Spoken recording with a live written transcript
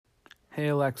Hey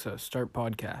Alexa, start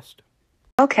podcast.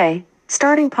 Okay,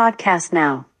 starting podcast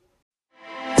now.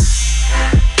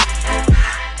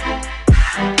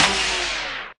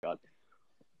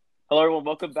 Hello everyone,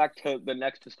 welcome back to the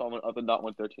next installment of the Not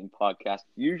 113 podcast.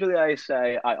 Usually I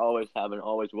say I always have and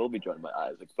always will be joined by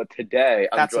Isaac, but today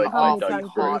I'm joined by Doug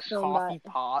Frost. Coffee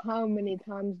pot. How many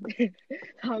times did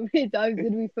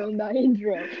we film that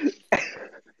intro?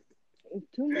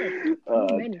 Too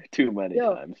many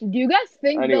times. Do you guys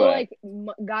think Anyway.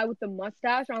 the guy with the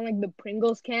mustache on the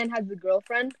Pringles can has the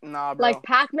girlfriend? Nah, bro. Like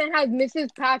Pac-Man has Mrs.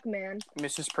 Pac-Man.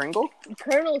 Mrs. Pringle?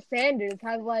 Colonel Sanders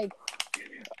has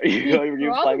He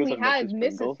probably has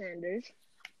Mrs. Sanders.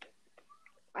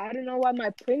 I don't know why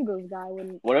my Pringles guy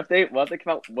wouldn't. What if they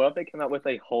came out with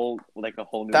a whole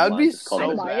new That would line be just called so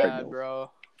Mrs. bad, Pringles?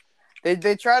 bro.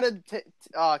 They try to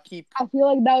keep. I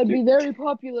feel like that would be very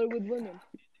popular with women.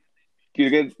 Do you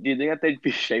think that they'd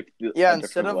be shaped? Yeah, a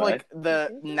instead of different way? like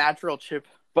the natural chip,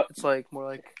 But- it's like more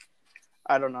like,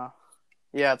 I don't know.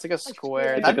 Yeah, it's like a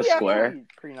square. It's That'd like a be square. actually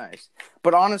pretty nice.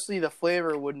 But honestly, the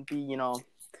flavor wouldn't be,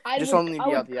 Just only be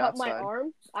out the cut my outside.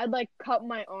 arm. I'd cut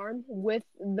my arm with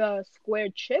the square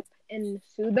chip and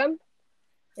sue them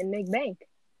and make bank.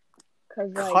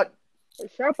 Cause cut.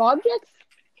 sharp objects.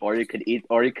 Or you could eat.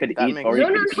 That makes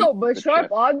sense. No. But the sharp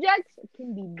chip. objects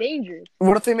can be dangerous.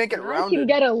 What if they make it I rounded? can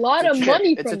get a lot It's of a chip.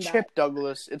 money It's from a chip, that.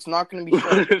 Douglas. It's not going to be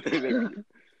sharp.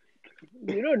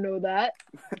 You don't know that.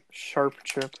 Sharp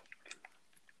chip.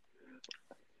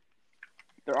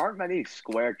 There aren't many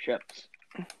square chips.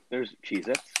 There's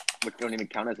Cheez-Its, which don't even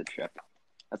count as a chip.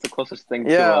 That's the closest thing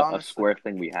to a honestly. square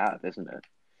thing we have, isn't it?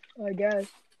 I guess.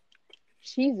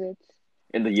 Cheez-Its.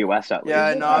 In the U.S. at least. Yeah,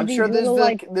 Is it no, I'm these sure there's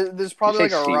little, there's probably You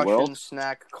say like a Russian SeaWorld?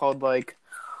 snack called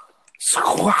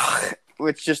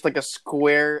which just like a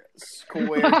square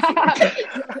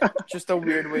just a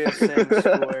weird way of saying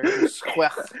square.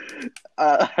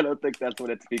 I don't think that's what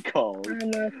it's be called. I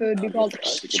don't know if it would be called.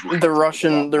 The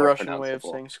Russian more way of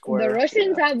pronounceable. saying square. The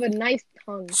Russians have a nice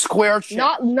tongue. Square chip.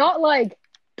 Not like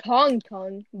tongue,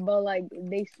 but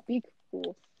they speak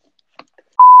cool.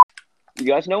 You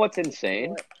guys know what's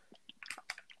insane?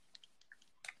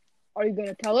 Are you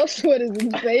gonna tell us what is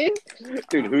insane?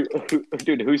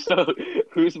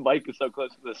 Whose mic is so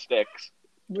close to the sticks?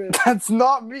 That's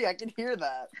not me. I can hear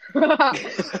that.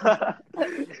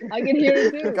 I can hear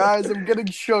it too. Guys, I'm getting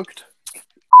shooked.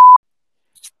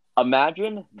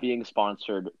 Imagine being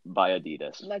sponsored by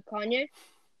Adidas. Like Kanye?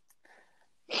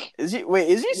 Is he? Wait,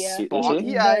 is he? Yeah. Is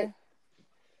he? Yeah.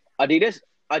 Adidas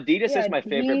Yeah, is my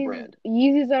favorite brand.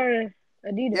 Yeezys are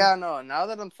Adidas. Yeah. No. Now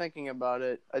that I'm thinking about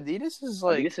it, Adidas is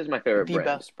like Adidas is my favorite the brand.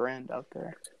 best brand out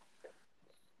there.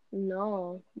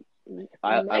 No.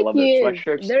 I love Nike their is-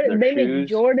 sweatshirts, They their make shoes.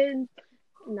 Jordan.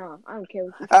 No, I don't care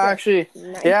what you say. Actually,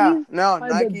 Nikes yeah. No, are the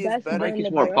Nike is best better. brand Nike's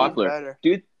of more brand. popular. Better.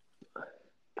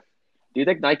 Do you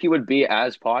think Nike would be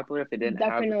as popular if they didn't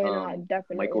Definitely have not.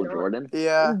 Definitely Michael not. Jordan?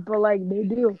 Yeah. But they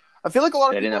do. I feel like a lot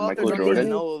of They didn't people have out there Michael don't even Jordan?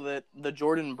 know that the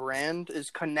Jordan brand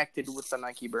is connected with the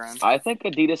Nike brand. I think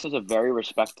Adidas is a very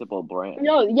respectable brand.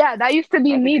 No, yeah, that used to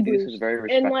be I me, think Adidas Bruce. is a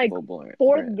very In respectable brand.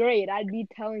 fourth grade, I'd be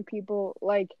telling people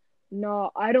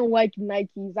no, I don't like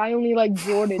Nikes. I only like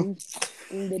Jordans.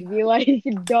 And they'd be like,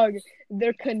 Doug,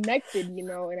 they're connected,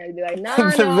 And I'd be like, nah,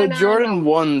 the Jordan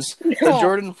ones. The No,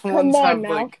 Jordan come ones on have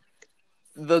now.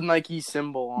 the Nike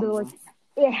symbol on They're them. like,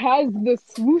 it has the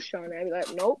swoosh on it. I'd be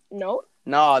like, nope.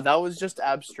 Nah, that was just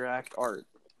abstract art.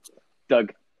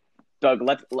 Doug,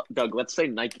 let's say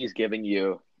Nike's giving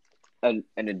you an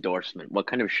endorsement. What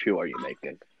kind of shoe are you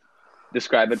making?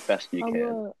 Describe it best you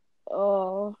can.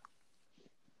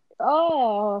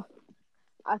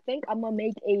 I think I'm gonna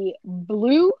make a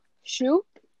blue shoe.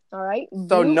 All right.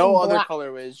 So Blue no and other black.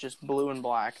 colorways, just blue and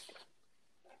black.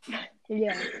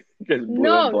 Yeah. Just blue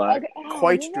No. and black. Okay,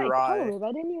 Quite you're right, dry. colors.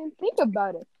 I didn't even think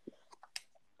about it.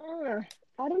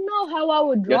 I don't know how I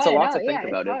would draw It's a it lot out. to think Yeah,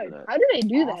 about, it's hard. isn't it? How do they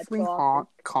do that? So often?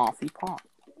 Coffee pot.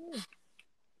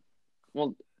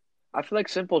 Well, I feel like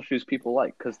simple shoes people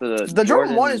like because the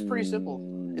Jordan 1 is pretty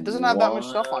simple. It doesn't have that much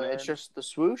stuff on it. It's just the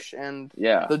swoosh and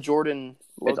yeah. the Jordan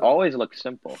logo. It's always looks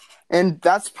simple. And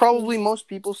that's probably most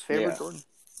people's favorite Yeah. Jordan.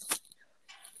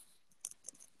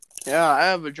 Yeah, I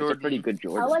have a It's Jordan. a pretty good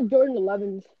Jordan. I like Jordan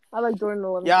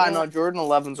 11s. Yeah, I know. Jordan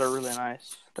 11s are really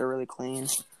nice. They're really clean.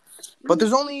 But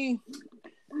there's only...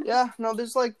 Yeah, no,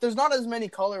 there's not as many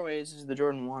colorways as the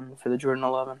Jordan 1 for the Jordan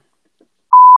 11.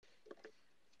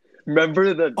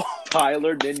 Remember the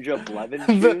Tyler Ninja Blevin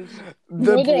The- shoes?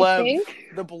 The Were they Blev, pink?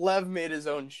 the Blev made his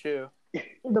own shoe.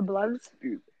 The Bloods.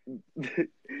 The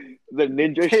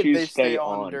Ninja They shoes stay stay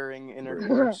on on. during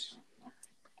intercourse.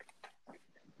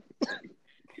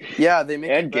 Yeah, they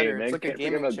make And it better. gaming. It's like a Can't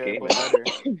forget gaming about chair, but gaming.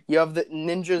 better. You have the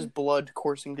ninja's blood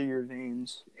coursing through your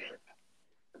veins.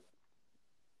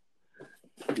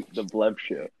 The Bleb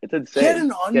shoe. It's He had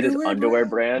insane. an He had his underwear underwear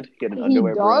brand? brand. He had an He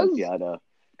underwear brand. does?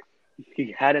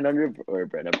 He had an underwear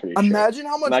brand, I'm pretty sure. Imagine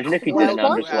how much Imagine if he clout didn't,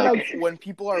 I'm you just have like when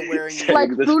people are wearing saying Like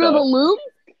this Fruit of the stuff. Loom?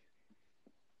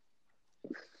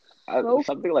 Bro?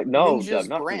 Something like no, Ninja's Doug,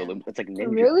 not for the brand. loom. It's like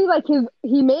Ninja. Really? Like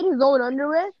he made his own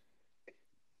underwear?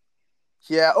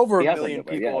 Yeah, over He a has million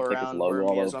underwear, people yeah, it's like his around logo wear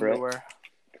all Mia's over it. underwear.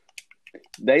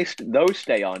 Those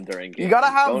stay on during games. You gotta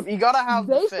have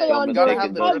They the stay fit. on You gotta during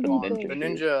have the rip-on, everything. the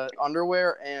ninja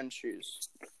underwear and shoes.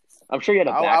 I'm sure he had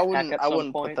a backpack I wouldn't at some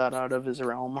put point. that out of his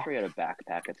realm. I'm sure he had a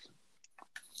backpack.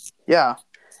 Yeah,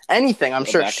 anything. I'm A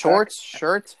sure backpack? shorts,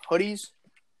 shirts, hoodies.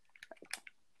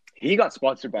 He got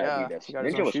sponsored by Yeah, Adidas. he got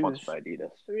his Ninja own was shoes. sponsored by Adidas.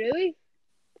 Really?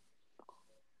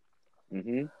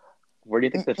 Mm-hmm. Where do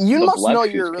you think this? You the must Bleb know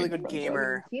shoes you're a really came good from, Doug?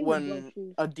 gamer I've seen the when Bleb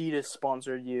shoes. Adidas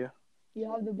sponsored you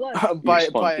You have the blood. by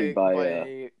sponsored by,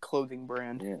 a clothing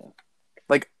brand, Yeah.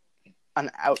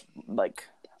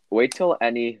 Wait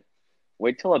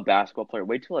Wait till a basketball player.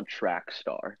 Wait till a track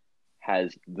star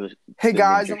has the. Hey the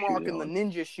guys, ninja I'm rocking shoes the on.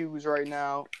 ninja shoes right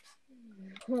now.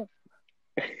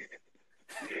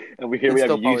 And we have It's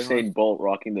still probably Usain Bolt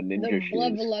rocking the The ninja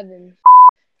Blood shoes. 11.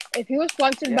 If he was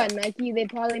sponsored by Nike, they'd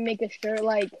probably make a shirt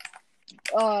like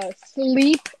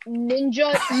sleep,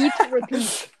 ninja, eat,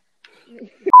 repeat.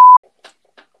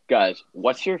 Guys,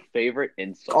 what's your favorite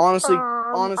insult? Honestly,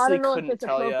 I don't know if couldn't it's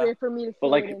tell appropriate you. for me to say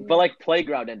But it in like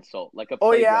playground insult, like a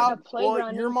Oh playground yeah, insult. Playground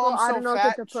well your insult, mom's I so don't know if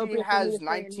fat it's she appropriate for me has to say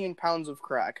 19 pounds of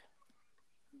crack.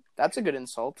 That's a good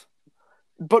insult.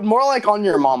 But more like on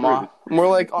your mama. More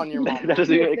like on your mama. That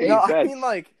doesn't even make any No, sense. I mean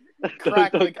like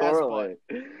crack Don't like as butt. correlate.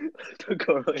 Don't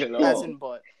correlate at all. As in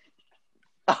butt.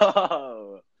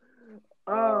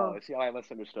 Oh, see how I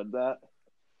misunderstood that?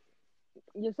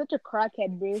 You're such a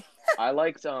crackhead, Bruce. I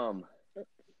liked Oh my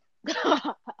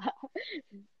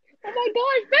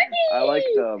gosh, Becky! I liked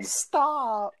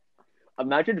Stop.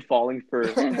 imagine falling for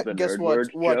the Guess nerd what? word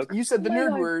What? joke. You said the Oh my nerd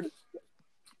God. word.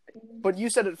 But you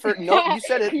said it first. No, you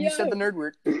said it. You said the nerd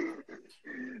word.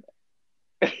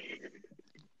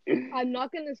 I'm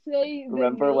not gonna say the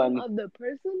Remember name when- of the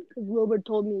person because Wilbur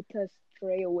told me to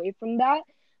stray away from that.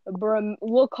 But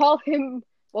we'll call him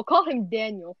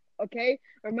Daniel. Okay?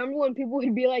 Remember when people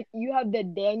would be like, "You have the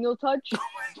Daniel touch"?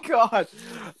 God,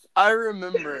 I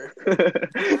remember.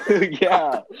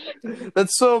 Yeah.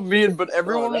 That's so mean, but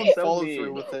everyone that's would so follow mean.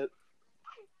 through with it.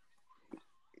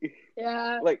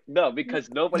 Yeah. Like no, because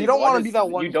nobody. You don't want to wanted- be that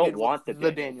one. You don't kid want with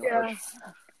the Daniel. Yeah.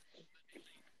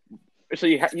 So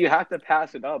you have to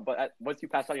pass it up, but once you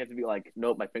pass on, you have to be like,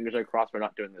 nope, my fingers are crossed. We're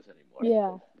not doing this anymore.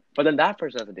 Yeah. But then that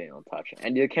person has a Daniel touch,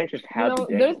 and you can't just have. the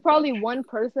Daniel There's probably touch. one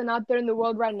person out there in the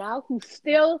world right now who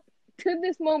still, to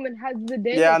this moment, has the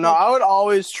Daniel Yeah, no, touch, I would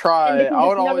always and try. they can I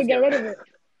would just never always get rid of it.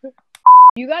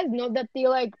 You guys know that the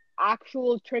like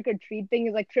actual trick or treat thing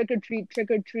is like trick or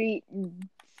treat,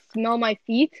 smell my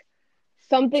feet,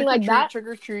 something like that. Trick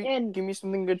or treat. And- Give me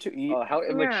something good to eat. Oh, how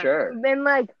immature! Then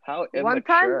like How one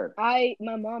time, immature! my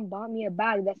mom bought me a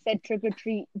bag that said trick or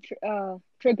treat,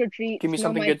 Give me smell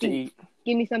something my good to feet. eat.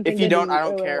 Give me something. If you good to don't, eat, I or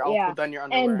don't care. whatever. I'll Yeah. put down your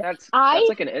underwear. That's I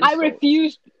like an insult.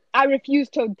 I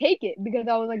refused to take it because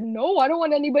I was like, no, I don't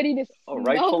want anybody to Oh, smell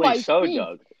rightfully my so, feet.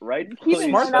 Doug. Keep Rightfully in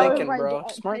Smart mind, I was thinking, like bro.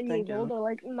 Smart 10 thinking. years old or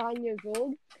like 9 years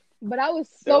old. But I was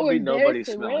so There'll be nobody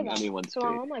embarrassed to wear smelling that. anyone's So my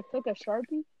feet. mom like took a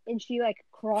Sharpie and she like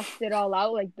crossed it all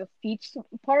out, like the feet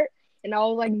part. And I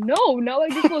was like, no, now I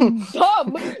just look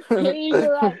dumb.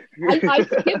 I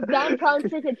skipped downtown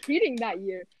trick-or-treating that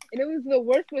year. And it was the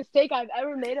worst mistake I've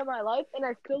ever made in my life. And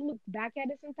I still look back at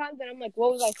it sometimes and I'm like,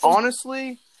 what was I thinking?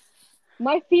 Honestly,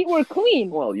 My feet were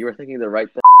clean. Well, you were thinking the right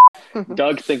thing.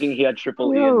 Doug thinking he had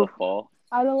triple E in the fall.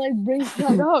 I don't like bring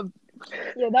that up.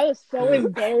 Yeah, that was so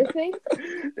embarrassing.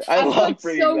 I felt love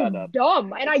bringing so that up.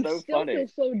 dumb. And It's I so still funny. feel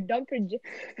so dumb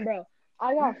for bro.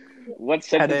 I got What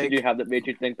sentence Headache. did you have that made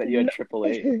you think that you had triple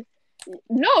E?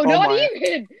 no, not my.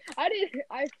 even. I didn't.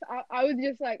 I was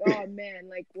just like, oh man,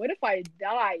 like what if I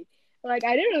die? Like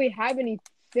I didn't really have any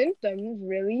symptoms,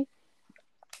 really.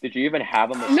 Did you even have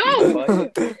a No, mosquito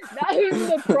bite? that was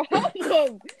the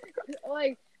problem.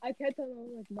 Like I kept telling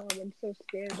her, like, Mom, I'm so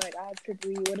scared. Like I have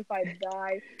triple E. What if I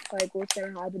die? Like what's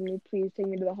gonna happen to me? Please take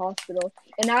me to the hospital.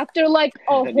 And after like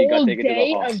a And you got whole taken to the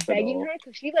day of hospital. begging her,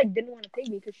 because she like didn't want to take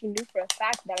me because she knew for a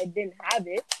fact that I didn't have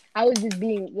it. I was just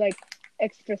being like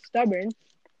extra stubborn.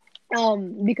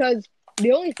 Because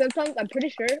the only symptoms I'm pretty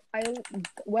sure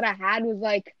what I had was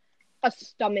like a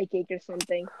stomach ache or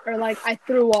something, or like I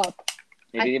threw up.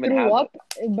 You I didn't even threw have up,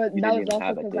 it. but You that didn't was even also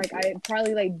have it, because did like I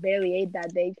probably like barely ate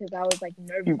that day because I was like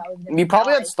nervous. I was gonna You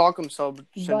probably die. had Stockholm But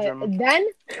syndrome. then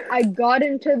I got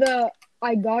into the.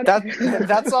 I got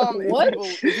That's what?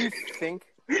 if you think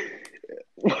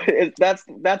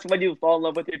That's when you fall in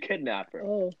love with your kidnapper,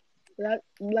 Oh, that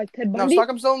like Ted no, Bundy.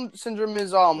 Stockholm syndrome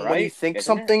is when you right? think Isn't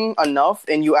something enough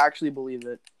and you actually believe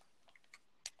it.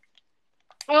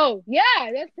 Oh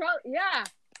yeah, that's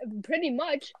probably pretty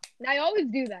much. And I always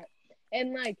do that,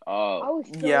 and like I Oh, was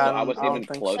so Yeah, so I wasn't don't even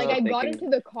think close so. like to I got thinking.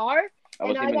 into the car I and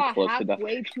wasn't I even got close to the.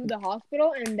 halfway to the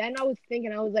hospital, and then I was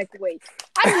thinking, I was like, wait,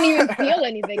 I don't even feel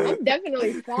anything. I'm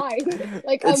definitely fine.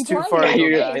 Like It's I'm too probably far to go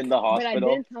You're back. in the but hospital.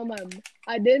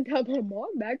 I didn't tell my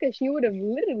mom back because she would have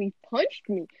literally punched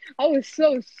me. I was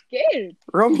so scared.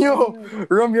 Romeo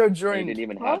And you joined. didn't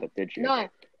even Huh? have it, did you? Nah.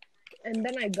 And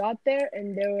then I got there,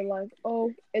 and they were like,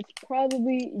 "Oh, it's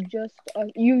probably just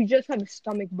you just have a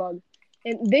stomach bug."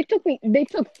 And they took 3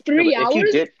 No, but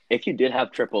hours. if you did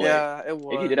have AAA, Yeah, it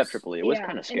was. if you did have AAA, it was Yeah,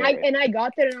 kind of and scary. I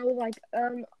got there, and I was like,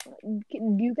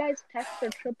 do you guys test for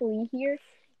triple E here?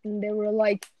 And they were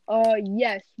like,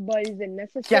 yes, but is it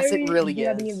necessary? Yes, it really Do you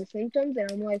have any of is. the symptoms?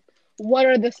 And I'm like, what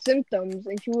are the symptoms?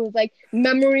 And she was like,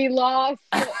 memory loss,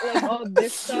 like all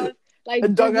this stuff. Like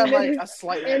And Doug had like dizziness. a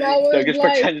slight And I headache. was So just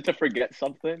like, pretended to forget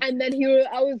something. and then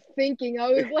I was thinking, I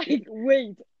was like,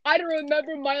 wait, I don't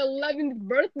remember my 11th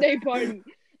birthday party.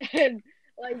 And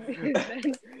like,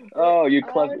 then, Oh, you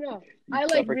I clever. don't know. You I like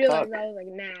clever realized cuck. I was like,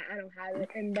 nah, I don't have it.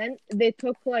 And then they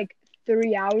took like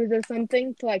 3 hours or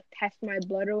something to like test my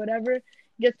blood or whatever,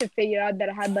 just to figure out that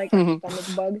I had like a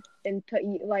stomach bug and to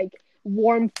eat like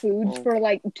warm foods Well- for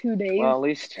like 2 days. Well, at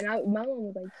least And my mom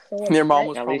was like so upset. Your mom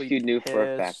was at probably least you knew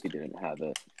for a fact pissed. you didn't have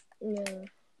it. Yeah.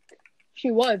 She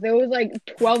was. It was like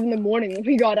 12 in the morning when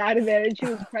we got out of there, and she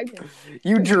was pregnant.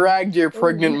 You dragged your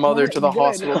pregnant mother to the Good.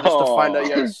 hospital just to find out you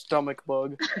had Aw. a stomach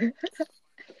bug.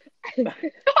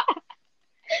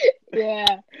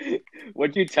 Yeah.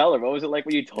 What'd you tell her? What was it like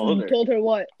when you told her? Told her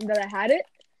what? That I had it?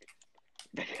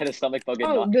 That you had a stomach bug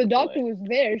and Oh, not the AAA. doctor was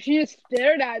there. She just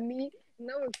stared at me. And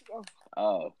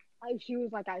Oh. she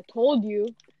was like, I told you.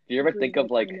 Do you ever She think was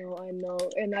of like? I know.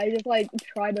 And I just like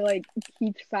try to like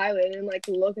keep silent and like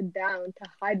look down to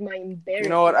hide my embarrassment. You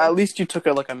know what? At least you took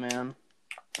it like a man.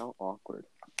 How awkward.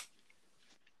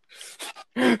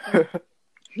 I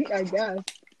guess.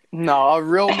 No, a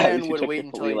real At man least you would took wait it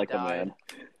until he like a died. man.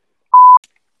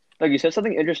 Like you said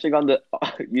something interesting on the.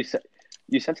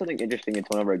 You said something interesting into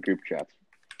one of our group chats,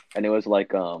 and it was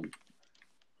like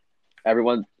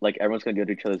everyone's gonna go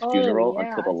to each other's funeral yeah,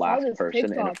 until the I saw last this person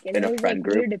TikTok, and in it a was friend like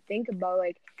group. weird to think about.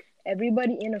 Like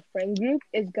everybody in a friend group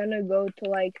is gonna go to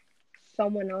like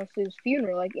someone else's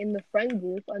funeral, like in the friend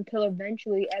group, until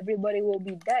eventually everybody will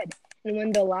be dead. And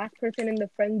when the last person in the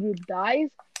friend group dies,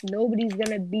 nobody's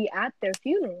gonna be at their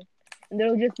funeral, and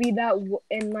there'll just be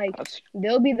and like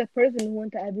they'll be the person who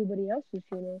went to everybody else's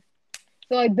funeral.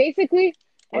 So like basically,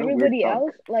 What a weird everybody thought.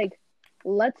 else, like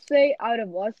let's say out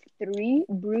of us 3,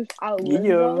 Bruce outlives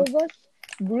Yeah. all of us.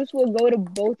 Bruce will go to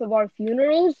both of our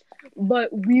funerals, but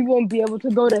we won't be able to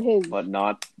go to his.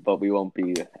 But we won't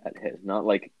be at his. Not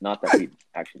that he'd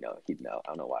actually know. He'd know. I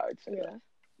don't know why I would say Yeah. that.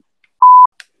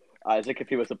 Isaac, if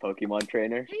he was a Pokemon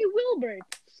trainer. Hey Wilbert,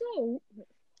 so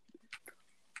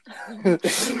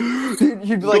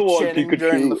He'd be like Go on, chanting Pikachu.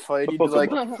 during the fight. He'd be like,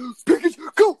 Pokemon.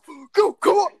 Pikachu, go,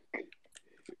 come on!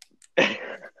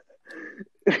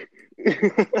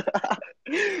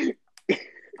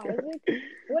 Isaac,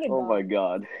 what a Oh dog. my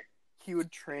god. He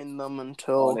would train them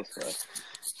until Honestly.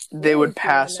 they would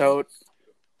pass out.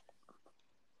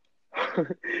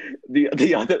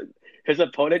 the other his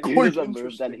opponent Quite uses a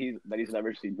move that he's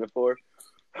never seen before.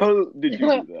 How did you do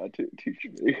that? Teach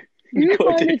me. Do you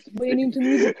Quite mind a- explaining to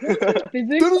me the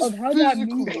physics That is of how that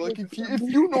physically, means? like, if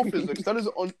you know physics, that is,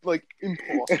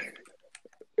 impossible.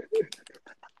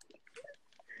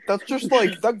 That's just,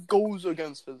 that goes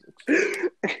against physics.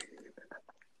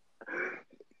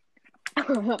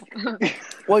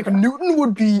 Like, Newton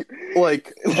would be,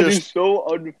 That is just so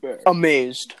unfair.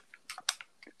 amazed.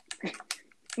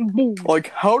 Boom. Like,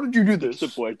 how did you do this?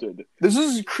 Disappointed. This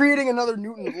is creating another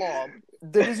Newton law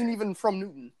that isn't even from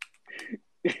Newton.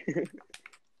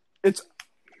 It's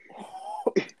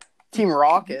Team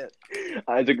Rocket.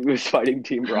 Isaac was fighting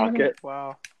Team Rocket.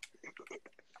 Wow.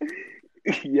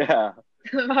 Yeah.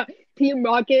 Team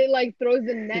Rocket throws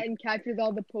the net and catches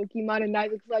all the Pokemon, and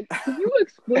Isaac's like, "Can you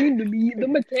explain to me the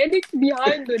mechanics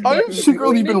behind the?" I've net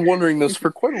secretly deployment?" been wondering this for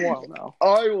quite a while now.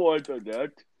 I want a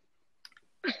net.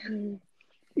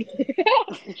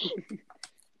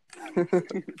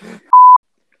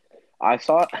 I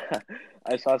saw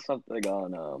something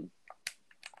on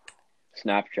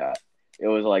Snapchat. It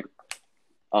was like,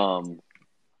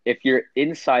 if you're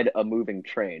inside a moving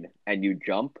train and you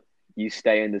jump, you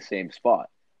stay in the same spot.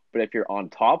 But if you're on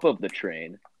top of the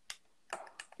train,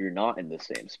 you're not in the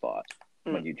same spot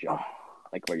when you jump,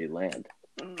 like where you land.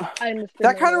 I understand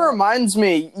That kind of that. reminds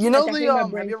me. You know Like, I the think my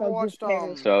have brain you ever cells watched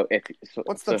just panic.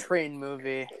 what's the train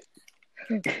movie?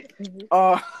 Wait,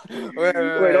 Wait,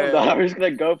 hold on. I'm just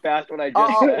gonna go fast what I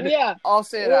just said. Yeah. I'll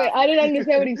say it. Wait, after. I didn't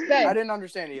understand what he said. I didn't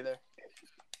understand either.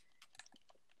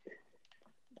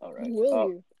 All right. Will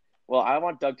you? Well, I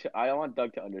want Doug to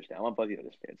understand. I want both of you to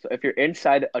understand. So if you're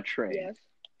inside a train Yes.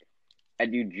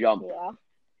 and you jump, Yeah.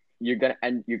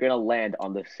 you're gonna land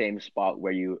on the same spot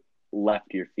where you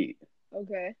left your feet.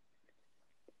 Okay.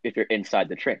 If you're inside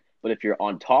the train, but if you're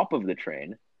on top of the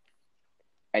train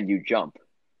and you jump,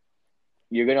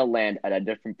 you're gonna land at a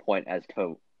different point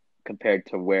compared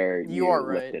to where You are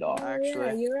right. lifted off. Actually.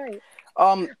 Yeah, you're right.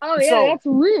 Oh yeah, so that's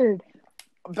weird.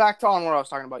 back to on what I was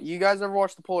talking about. You guys ever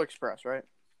watched the Polar Express, right?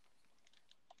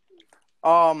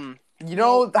 You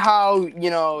know how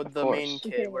the course. main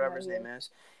kid, whatever his name is,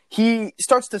 he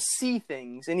starts to see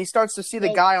things, and he starts to see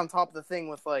the guy on top of the thing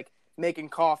with like making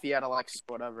coffee out of like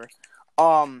whatever. He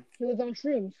was on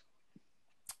shrooms.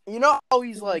 You know how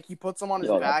he's like he puts them on his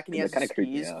back and he has his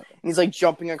skis, and he's like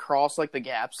jumping across like the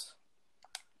gaps.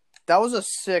 That was a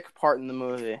sick part in the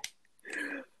movie.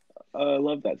 I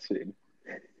love that scene.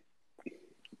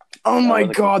 Oh my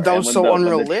god, that was so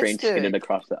unrealistic. The train skidded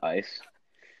across the ice.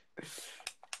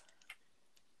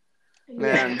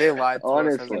 Man, they lied to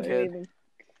us as a kid.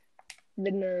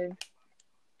 The nerve.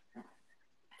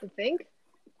 To think?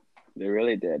 They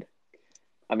really did.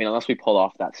 I mean, unless we pulled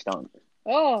off that stunt.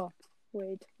 Oh,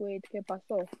 wait, ¿qué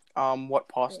pasó? What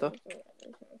pasta?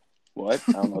 What?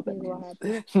 I don't know what that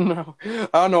means. No, I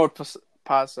don't know what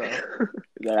pasta. Is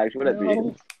that actually what it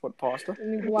means? What pasta?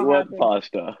 What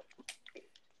pasta?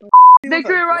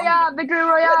 Victory Royale! Victory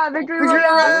Royale! Victory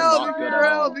Royale! Victory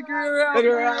Royale! Victory Royale!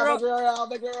 Victory Royale!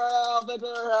 Victory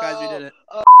Royale! Guys, we did it.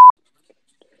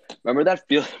 Remember that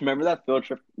field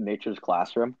trip Nature's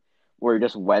Classroom where you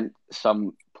just went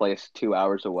someplace 2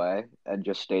 hours away and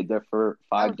just stayed there for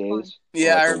 5 days?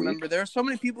 Yeah, I remember. There were so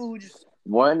many people who just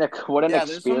what an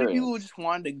experience. There's so many people who just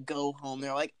wanted to go home.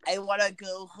 They're like, I want to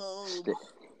go home.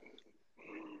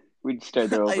 We'd stay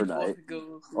there overnight.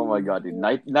 Oh my god, dude!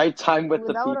 Nighttime with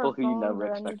the people who you never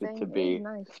expected to be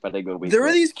spending a week. There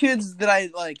were these kids that I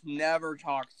like never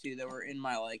talked to that were in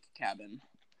my like cabin.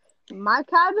 My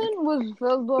cabin was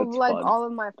filled with all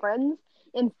of my friends,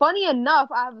 and funny enough,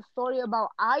 I have a story about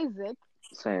Isaac.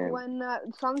 Same. When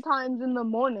sometimes in the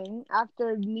morning,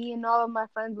 after me and all of my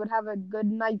friends would have a good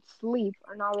night's sleep,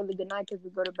 or not really good night because we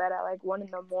go to bed at like 1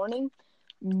 a.m.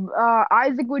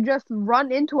 Isaac would just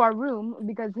run into our room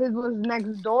because his was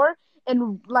next door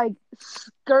and like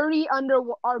scurry under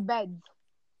our beds.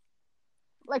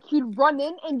 Like he'd run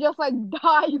in and just like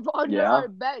dive under our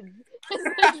beds and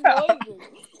make noises,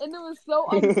 and it was so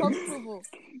uncomfortable.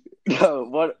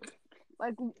 What?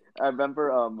 Like I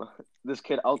remember this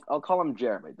kid. I'll call him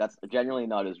Jeremy. That's genuinely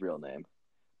not his real name.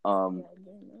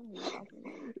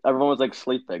 Everyone was like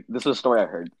sleeping. This is a story I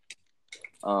heard.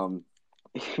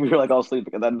 We were like all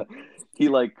sleeping, and then he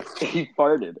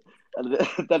farted, and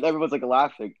then everyone's like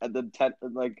laughing, and then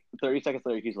 30 seconds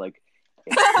later, he's like,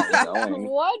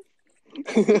 "What?"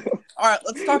 All right,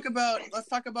 let's talk about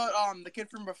the kid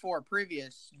from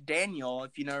previous Daniel,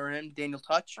 if you know him, Daniel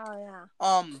Touch.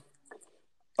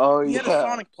 Oh yeah. He had a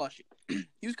Sonic plushie.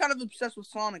 He was kind of obsessed with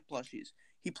Sonic plushies.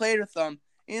 He played with them.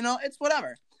 It's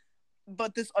whatever.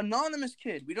 But this anonymous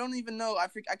kid, we don't even know. I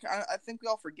think we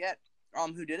all forget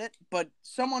who did it. But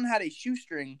someone had a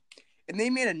shoestring, and they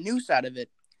made a noose out of it,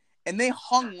 and they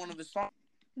hung one of his Sonic.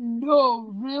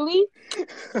 No, really?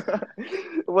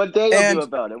 What Daniel do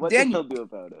about it? What Daniel do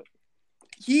about it?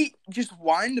 He just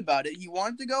whined about it. He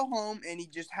wanted to go home, and he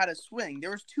just had a swing.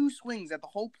 There was 2 swings at the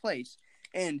whole place,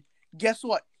 and guess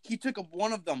what? He took up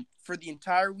one of them for the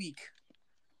entire week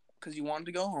because he wanted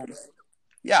to go home.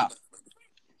 Yeah,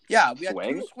 we had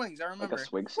 2 swings. I remember. Like a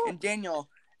swing and Daniel,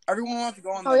 everyone wanted to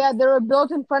go on. Oh yeah, they were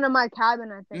built in front of my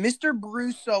cabin. I think. Mr.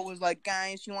 Brusso was like,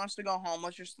 "Guys, he wants to go home.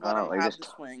 Let's just let him have the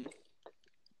swing."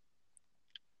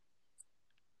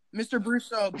 Mr.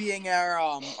 Brusso being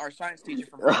our science teacher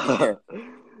from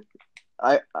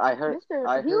I heard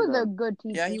he was a good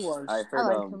teacher. Yeah, he was. I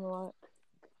liked him a lot.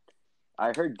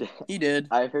 I heard he did.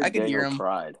 I heard I could Daniel hear him.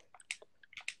 cried.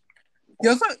 He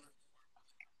also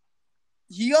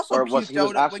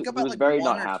puked out. Wake up at like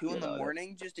 1 or 2 in the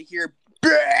morning just to hear.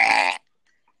 Bleh!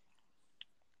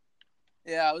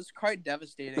 Yeah, it was quite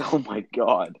devastating. Oh my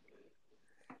god.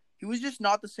 He was just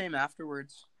not the same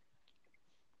afterwards.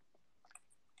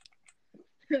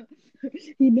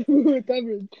 He never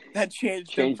recovered. That changed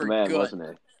him Changed for man, good. wasn't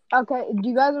it? Okay, do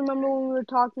you guys remember when we were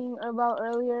talking about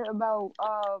earlier about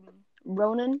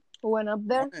Ronan who went up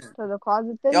there to the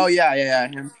closet thing? Oh yeah.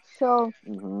 Him. So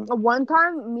Mm-hmm. one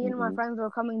time, me and my Mhm. friends were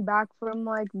coming back from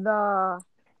like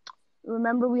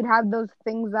remember we'd have those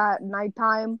things at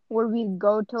nighttime where we'd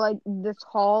go to like this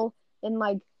hall and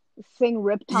like sing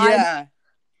Riptide. Yeah,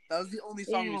 that was the only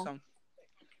song we Yeah. sung,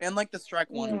 and like the Shrek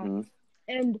one. Yeah. Mhm.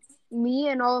 And me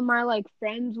and all of my like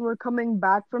friends were coming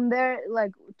back from there,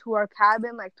 like to our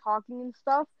cabin, like talking and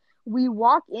stuff. We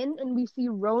walk in and we see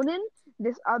Ronan.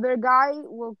 This other guy,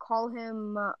 we'll call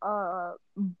him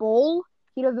Bull.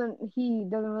 He doesn't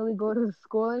really go to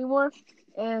school anymore.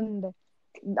 And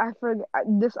I forget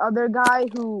this other guy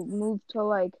who moved to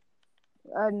like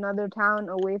another town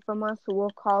away from us. So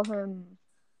we'll call him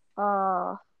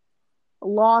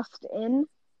Lost In.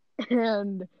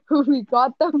 And we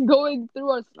got them going through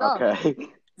our stuff. Okay.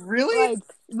 Really? Like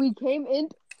we came in.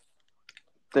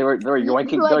 They were yoinking. Like,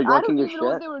 They were I don't yoinking your even know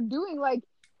what shit. they were doing. Like,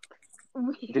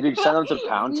 Did you send them to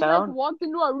Pound we Town? like walked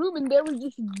into our room and they were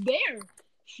just there,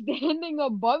 standing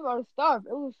above our stuff.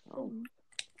 It was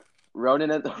Ronan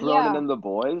and the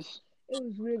boys. it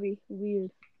was really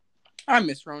weird. I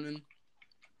miss Ronan.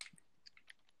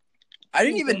 I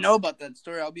didn't even know about that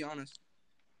story. I'll be honest.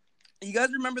 You guys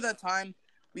remember that time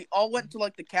we all went to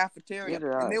like the cafeteria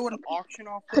Neither and I. they would auction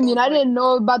off? I mean, those, I like, didn't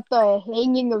know about the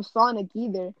hanging of Sonic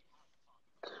either.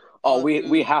 Oh, food.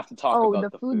 we have to talk Oh,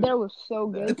 about the food there was so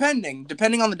there. good.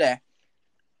 Depending on the day.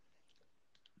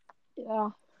 Yeah,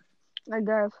 I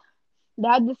guess. They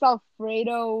had this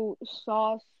Alfredo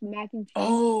sauce mac and cheese.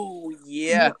 Oh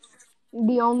yeah.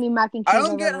 The only mac and cheese I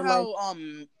don't I've get ever how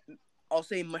liked. I'll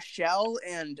say Michelle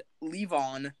and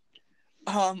Levon.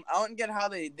 I don't get how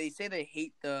they say they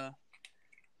hate the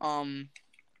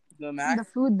mac. The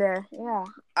food there, yeah.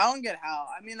 I don't get how.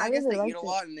 I mean, I guess really they eat liked a it.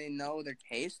 lot and they know their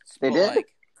tastes. They but did? Like,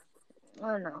 I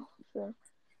don't know. Sure.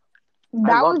 I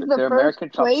That loved was it. the Their first American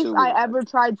chop place suey. I ever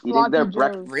tried Eating Sloppy their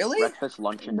Joe's. really? breakfast,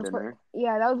 lunch, and dinner.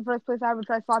 Yeah, that was the first place I ever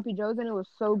tried Sloppy Joe's, and it was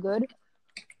so good.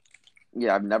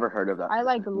 Yeah, I've never heard of that. I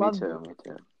like Me loved too. it. Me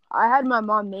too. I had my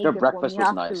mom make Their it breakfast for me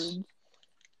was nice. afterwards.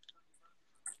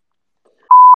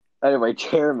 Anyway,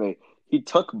 Jeremy, he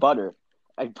took butter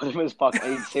and put him in his pocket,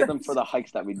 and he'd save them for the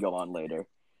hikes that we'd go on later.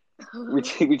 We'd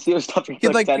see him stuffing He'd,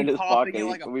 like like, 10 be in his popping pocket, it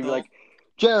like a and we'd be pill. like,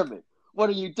 Jeremy, what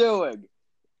are you doing?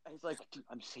 And he's like, dude,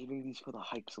 I'm saving these for the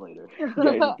hikes later.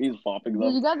 Yeah, he's popping Do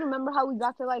you them. guys remember how we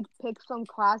got to like pick some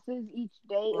classes each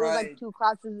day? It was like Right. 2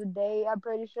 classes a day, I'm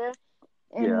pretty sure.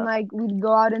 And Yeah. like we'd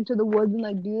go out into the woods and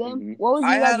like do them. Mhm. What was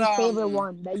I your had, guys' favorite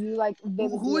one that you like?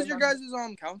 Who was your guys'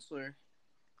 counselor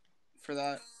for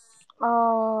that?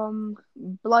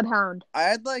 Bloodhound. I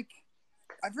had like,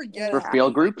 I forget. For Yeah.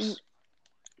 field groups,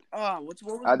 What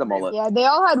was I had the his name? mullet. Yeah, they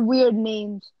all had weird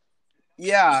names.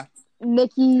 Yeah,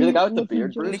 Nikki. You're the guy with the Nikki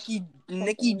beard, J- Bruce?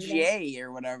 Nikki like that. J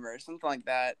or whatever, something like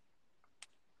that.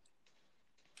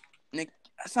 Nick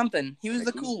something. He was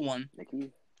the Nicky? cool one.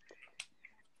 Nicky?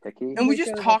 And we Pretty just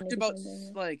sure it was talked Nikki about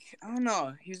something, yeah. like, I don't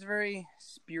know. He's a very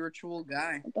spiritual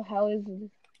guy. What the hell is this?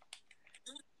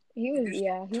 He was, Just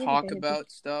yeah. He was talk a hippie.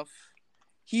 about stuff.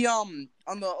 He on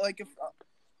the like if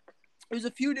it was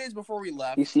a few days before we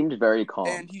left, He seemed very calm.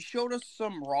 and he showed us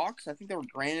some rocks. I think they were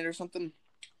granite or something.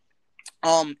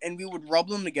 And we would rub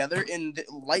them together, and the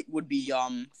light would be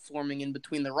forming in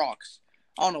between the rocks.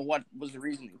 I don't know what was the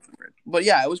reasoning for it, but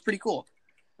yeah, it was pretty cool.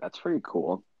 That's pretty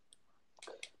cool.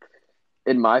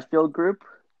 In my field group,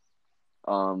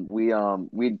 we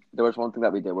there was one thing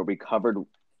that we did where we covered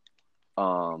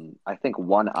I think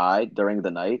one eye during the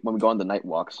night. When we go on the night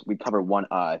walks, we'd cover one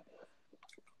eye,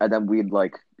 and then we'd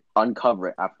like uncover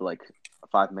it after like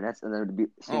 5 minutes, and then it'd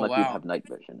seem like we'd wow. have night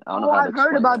vision. I don't know how to I've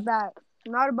heard explain about it. that.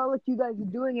 Not about like you guys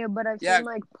are doing it, but I've Yeah. seen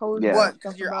like posts Yeah. and What? stuff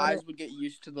Because your about eyes it. would get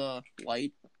used to the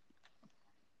light.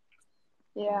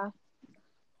 Yeah.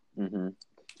 Mm-hmm.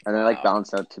 And then like Wow.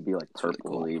 balanced out to be like That's really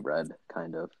cool. purpley red,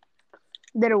 kind of.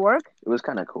 Did it work? It was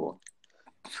kind of cool.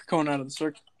 Going out of the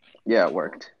circle. Yeah, it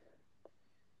worked.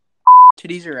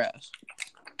 Titties or ass?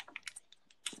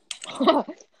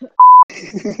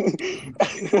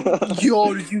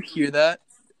 Yo, did you hear that?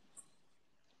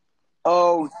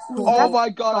 Oh that my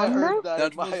god, I thunder? heard that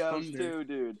That in my was house thunder. too,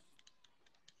 dude.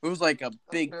 It was like a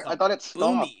big. I thought it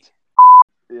stopped. Boomy.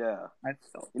 Yeah. I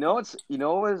felt. You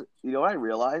know what I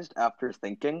realized after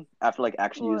thinking, after like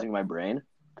actually What? using my brain?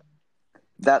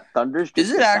 That thunder's just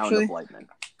Is it the sound actually? of lightning.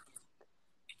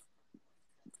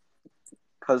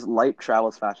 Because light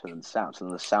travels faster than sound, so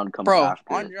then the sound comes Bro,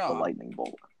 after on the job. lightning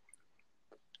bolt.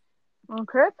 On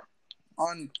Crip?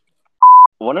 On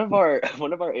One of our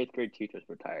 8th grade teachers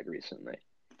retired recently.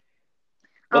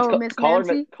 Miss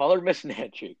Nancy. Call her Miss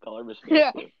Nancy. Call her Miss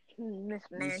Yeah. Nancy. Miss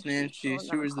Miss Nancy. Nancy, so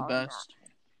she was the call her best.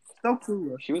 So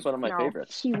cool. She was one of my that. No,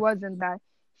 favorites. she wasn't that.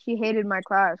 She hated my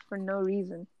class for no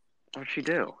reason. What'd she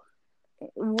do?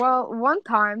 Well, one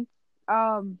time,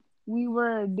 we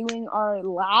were doing our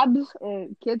labs,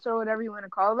 kits or whatever you want to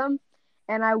call them,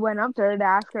 and I went up to her to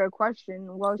ask her a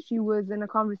question while she was in a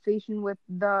conversation with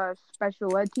the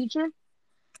special ed teacher,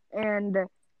 and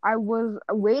I was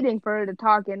waiting for her to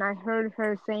talk, and I heard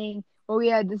her saying, "Oh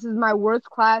yeah, this is my worst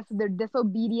class. They're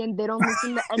disobedient. They don't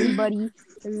listen to anybody."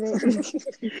 I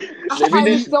was so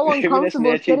Maybe Miss uncomfortable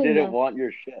Nancy sitting didn't there. want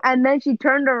your shit. And then she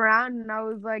turned around and I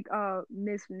was like,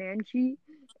 Miss Nancy.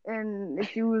 And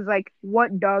she was like,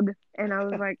 "What, Doug?" And I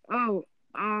was like, "Oh,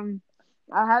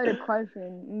 I had a question."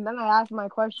 And then I asked my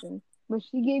question. But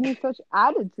she gave me such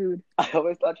attitude. I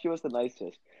always thought she was the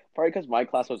nicest. Probably because my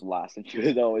class was last, and she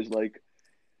was always like,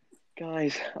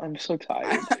 "Guys, I'm so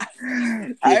tired."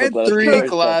 I had let us 3 finish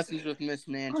classes with Miss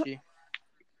Nancy.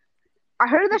 I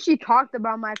heard that she talked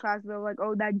about my class though, like,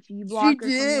 oh, that G block She or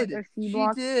something, did. or C She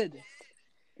block. did.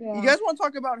 Yeah. You guys want to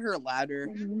talk about her ladder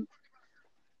Mhm.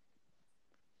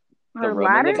 The Her room in the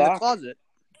ladder? in the back? closet?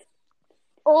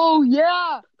 Oh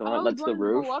yeah. The one I that was lets the going to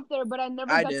roof? go up there, but I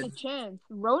never I got did. the chance.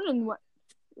 Ronan, well,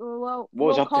 What was we'll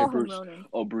up there, call him Bruce? Ronan.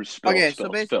 Oh, Bruce, spill, Okay, spill,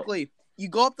 so basically, you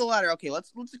go up the ladder. Okay,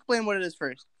 let's explain what it is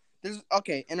first.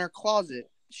 In her closet.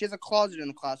 She has a closet in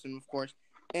the classroom, of course,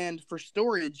 and for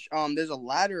storage, there's a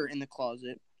ladder in the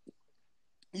closet.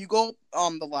 You go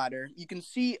the ladder. You can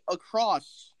see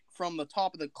across from the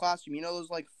top of the classroom. You know those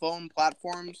like foam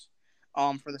platforms,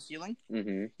 for the ceiling.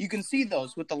 Mm-hmm. You can see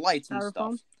those with the lights and Styrofoam?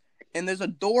 stuff. And there's a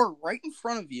door right in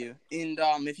front of you. And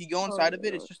if you go inside of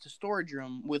it, it's just a storage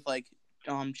room with like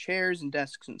chairs and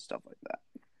desks and stuff like that.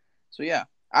 So yeah,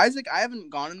 Isaac, I haven't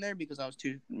gone in there because I was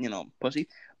too pussy.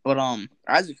 But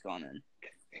Isaac's gone in.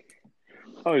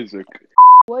 Isaac.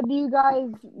 What do you guys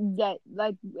get?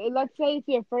 Like, let's say it's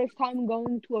your first time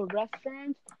going to a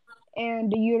restaurant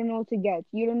and you don't know what to get.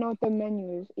 You don't know what the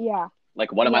menu is. Yeah.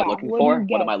 Like, what am I looking what for? do you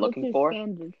What get? am I What's looking your for?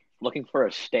 standard? Looking for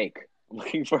a steak. I'm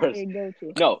looking for a... There you go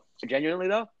to. No, genuinely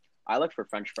though, I look for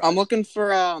French fries. I'm looking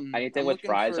for Anything I'm with looking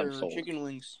fries, for I'm sold. chicken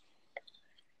wings.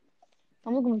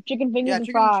 I'm looking for chicken fingers Yeah, and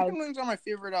chicken fries. wings are my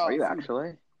favorite. Are you food.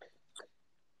 actually?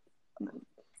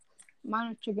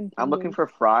 Mine are chicken fingers. I'm looking for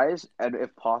fries and,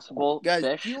 if possible, Guys,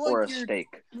 fish do you or like a your- steak.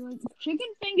 Chicken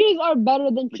fingers are better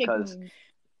than chicken Because- wings.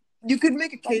 You could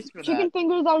make a case for Chicken that.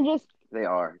 fingers are just They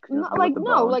are. 'Cause no, they're like with the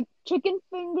no, bone. like chicken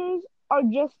fingers are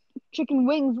just chicken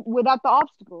wings without the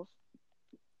obstacles.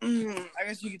 I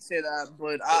guess you could say that,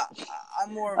 but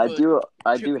I'm more of I a do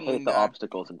chicken hate wing the guy.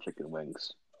 obstacles in chicken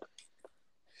wings.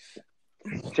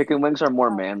 Chicken wings are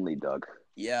more Oh. manly, Doug.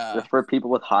 Yeah. They're for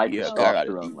people with high Yeah, I got it,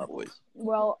 testosterone deep levels. voice.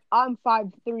 Well, I'm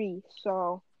 5'3",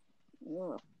 so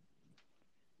yeah.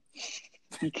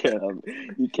 You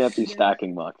can't be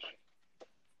stacking much.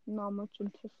 Not much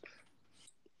interest.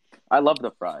 I love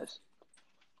the fries.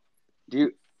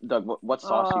 Doug, what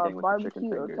sauce are you getting with the chicken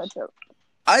Barbecue or fingers? ketchup?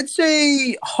 I'd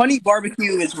say honey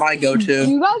barbecue is my Do go-to.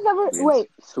 you guys ever wait?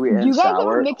 Sweet Do and you guys sour?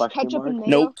 ever mix question ketchup mark? and mayo?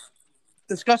 Nope.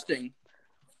 Disgusting.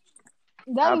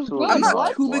 That is Absolutely good. I'm not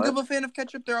What? too big What? of a fan of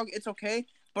ketchup. It's okay,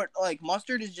 but like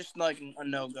mustard is just like a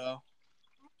no-go.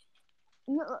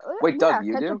 Wait, Doug,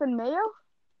 you ketchup do? and mayo.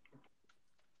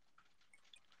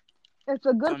 It's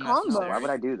a good Unnecessary. No, combo. why would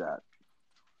I do that?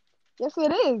 Yes,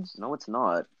 it is. No, it's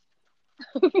not.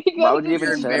 Because Why would you it's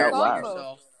even a say good it out embarrassing loud?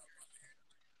 combo.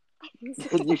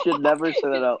 yourself. You should never say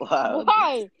that out loud.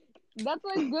 Why? That's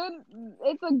a good.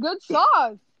 It's a good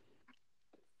sauce.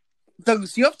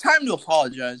 Douglas, you have time to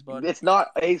apologize, bud. It's not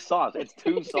a sauce. It's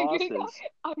two sauces.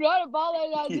 I'm not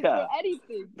apologizing Yeah. for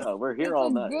anything. No, we're here It's all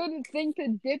a night. good thing to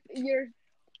dip your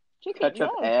chicken.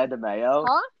 Ketchup yes. and mayo?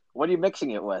 Huh? What are you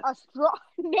mixing it with? A straw?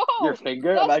 No. Your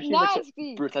finger? That's I bet you mix it.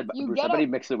 nasty. Bruce, You Bruce, get I bet a- he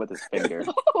mixed it with his finger.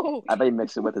 No. I bet he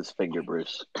mixed it with his finger,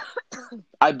 Bruce.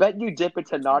 I bet you dip it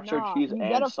to nacho Nah, cheese you and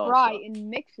get a salsa. fry and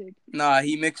mix it. Nah,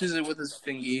 he mixes it with his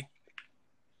fingy.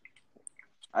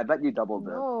 I bet you double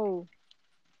dip. No.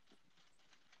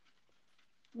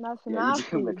 That's Yeah, you nasty.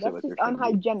 do mix it That's with just your finger.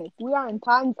 unhygienic. We are in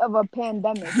times of a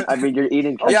pandemic. I mean, you're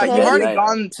eating ketchup Yeah, Okay. you've and already mayo.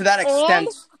 gone to that extent.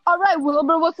 All right,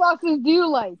 Wilbur, what sauces do you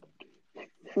like?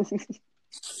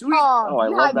 Sweet. Oh, I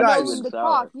you love have that no sweet room and to sour.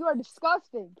 talk. You are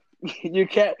disgusting. You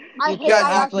can't. I You hate. can't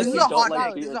I act like actually This is you a hate don't hot like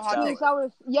take. sweet This is and a hot sour. take.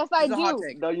 sour. Yes, I This is a hot do.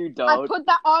 take. No, you I don't. put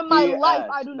that on my BS. life.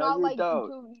 I do No, not you like don't.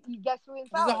 to get sweet and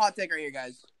This is a sour. hot take right here,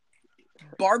 guys.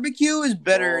 Barbecue is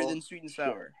better Oh, than sweet and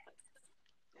sour.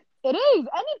 It is.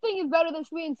 Anything is better than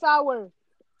sweet and sour.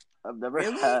 I've never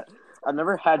Really? had. I've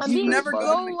never had. I'm You being never go to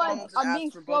so, McDonald's I'm and being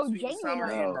ask for both so sweet and sour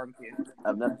genuine.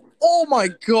 and No. barbecue. Oh my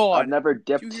god! I've never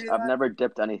Did you dipped. hear I've that? never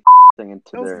dipped anything into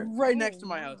That was their. right next to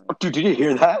my house. Dude, did you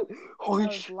hear that? Holy That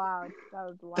was shit! loud. That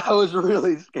was loud. That was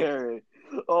really scary.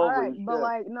 Holy Alright, shit! but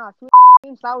like, nah, sweet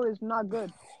and sour is not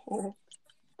good.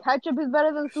 Ketchup is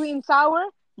better than sweet and sour.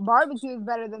 Barbecue is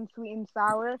better than sweet and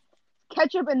sour.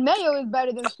 Ketchup and mayo is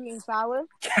better than sweet and sour.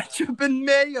 Ketchup and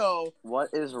mayo. What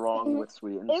is wrong with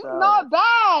sweet and It's sour? not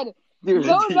bad. Dude,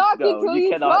 Don't knock it no, till you you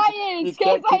cannot. try it. You It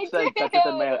can't tastes keep saying like ketchup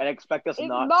and mayo it. and expect us It's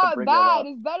not to not bring bad. it up.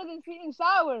 It's better than sweet and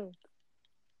sour.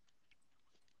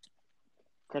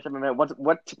 Ketchup and mayo.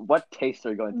 What taste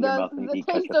are you going through your mouth when you The eat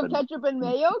taste ketchup of ketchup and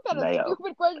mayo? What kind of mayo?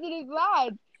 stupid question is that?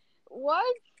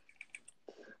 What?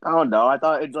 I don't know. I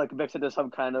thought it'd like mix into some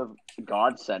kind of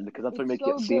godsend because that's what It's makes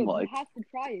so it seem good. like. You have to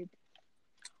try it.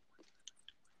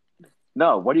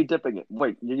 No, what are you dipping it?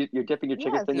 Wait, you're dipping your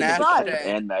chicken Yes, fingers it's into fried. ketchup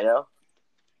and mayo?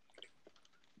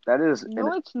 That is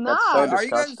No, it's so not. Are you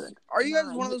guys? disgusting. Are you guys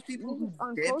Nah, one of those people this is who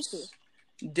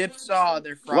unkosher. dips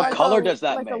their fries? What color a, does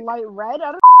that like make? a light red?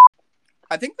 I don't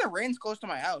I think the rain's close to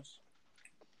my house.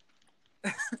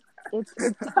 It's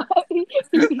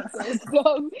He's so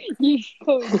dumb. He's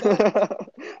so dumb.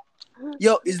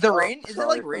 Yo, is the Oh, rain? Is it sorry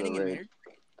like for the raining in rain. Maynard?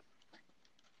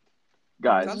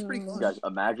 Guys, Sounds pretty close. guys,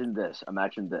 imagine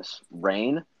this.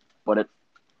 Rain, but it.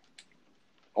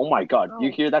 Oh my God! Oh.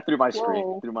 You hear that through my screen,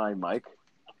 Whoa. through my mic,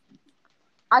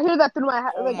 I hear that through my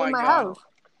Oh like my in my God. house.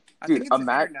 I Dude, think it's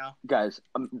here now. guys.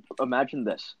 Imagine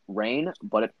this: rain,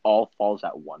 but it all falls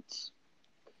at once.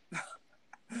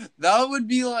 That would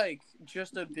be like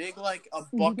just a big like a Do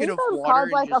you bucket think of that would water cause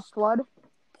and like a just flood?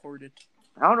 poured it.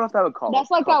 I don't know if that would call.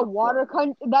 That's like cause that a water flood.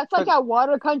 That's like that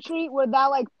water country where that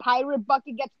like pirate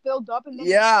bucket gets filled up and then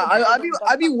Yeah, I'd dumps be on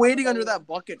top waiting of under it. that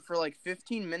bucket for like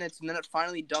 15 minutes and then it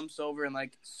finally dumps over and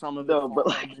like some of it. No, but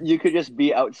falls like over. you could just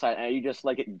be outside and you just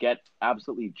like get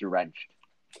absolutely drenched,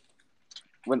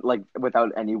 when like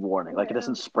without any warning. Like it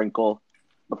doesn't sprinkle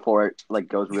before it like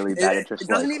goes really bad. It just It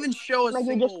doesn't like even show a Like, it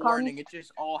single just warning. comes- It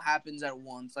just all happens at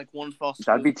once, like one fell swoop.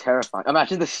 that'd be terrifying.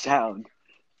 Imagine the sound.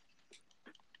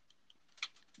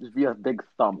 Just be a big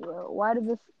thump. Yeah, why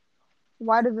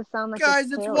does this sound like Guys,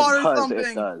 it's it's hailing? water It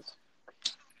thumping. does.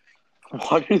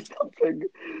 Water thumping.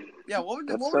 Yeah, what would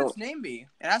That's its name be?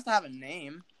 It has to have a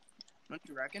name, don't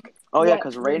you reckon? Oh yeah, What-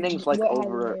 because raining's like what has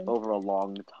over a name? over a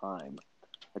long time,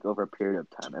 like over a period of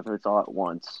time. If it's all at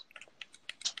once,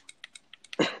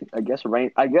 I guess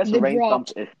rain. The rain drop. thump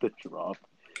is the drop.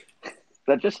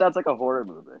 That just sounds like a horror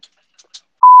movie.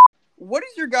 What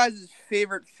is your guys'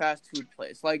 favorite fast food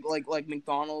place? Like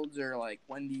McDonald's or like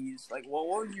Wendy's? Like what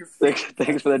was your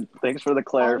favorite? Thanks for the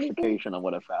clarification on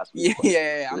what a fast food Yeah, place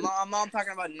yeah. is. I'm not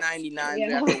talking about 99s. Yeah,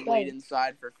 We have to thanks. wait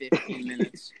inside for 15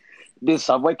 minutes. Does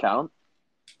Subway count?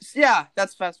 Yeah,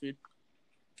 that's fast food.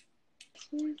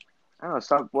 I don't know.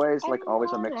 Subway's like I don't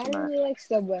always a know, mix I and don't match. really like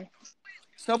Subway.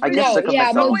 Subway. I guess No, like a yeah,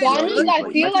 McDonald's McDonald's. really, I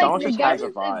like, feel like McDonald's just has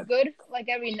McDonald's a vibe. is good, like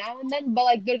every now and then, but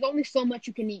like there's only so much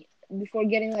you can eat before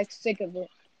getting like sick of it.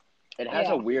 It has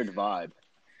Yeah. a weird vibe.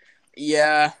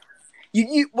 Yeah.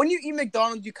 You when you eat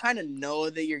McDonald's, you kind of know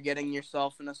that you're getting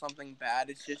yourself into something bad.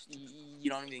 It's just you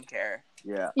don't even care.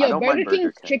 Yeah. I Yo, don't Burger mind King's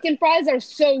Burger King. chicken fries are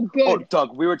so Oh, good.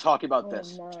 Doug, we were talking about Oh,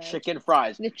 this. my. Chicken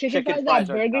fries. The chicken fries fries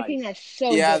at are Burger King are nice.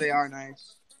 so Yeah, good. they are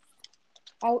nice.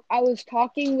 I was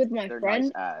talking with my They're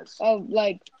friend nice as. of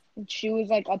like she was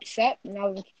like upset and I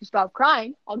was like, stop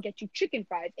crying, I'll get you chicken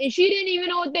fries. And she didn't even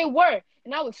know what they were.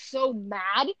 And I was so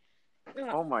mad.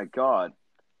 Oh my God.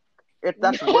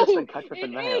 That's worse than ketchup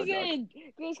and mayo, It Doug. isn't.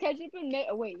 There's ketchup and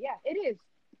mayo. Wait, yeah, it is.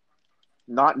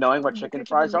 Not knowing what The chicken ketchup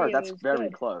fries and are, mayo that's is very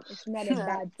good. close. It's not a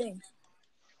bad thing.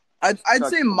 I'd Doug,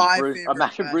 say my Bruce, favorite.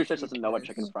 imagine fast Bruce just food doesn't know what place.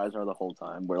 chicken fries are the whole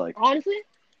time. We're like, Honestly,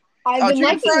 I've been chicken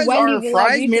liking fries Wendy's are a lot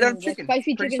fries made out of recently. chicken. Like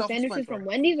spicy Pretty chicken sandwiches self-explanatory. from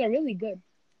Wendy's are really good.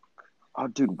 oh,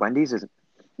 dude, Wendy's is.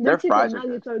 Their Their fries are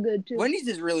nuggets are good too. Wendy's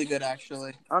is really good,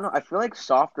 actually. I don't know. I feel like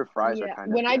softer fries are Yeah, kind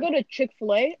of. when I good. go to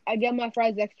Chick-fil-A, I get my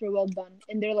fries extra well done,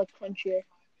 and they're like crunchier.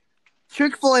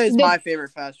 Chick-fil-A is The- my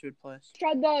favorite fast food place.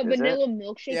 Tried the Is vanilla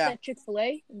milkshakes Yeah. at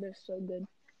Chick-fil-A, and they're so good.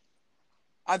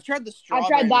 I've tried the I've strawberry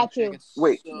tried that milkshake. too. It's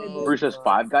Wait, so Bruce, does good.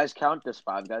 Five Guys count? Does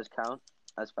Five Guys count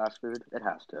as fast food? It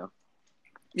has to.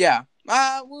 Yeah.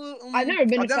 I've never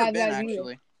been I've to never Five been, Guys either.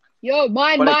 actually. Yo,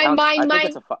 mine. But it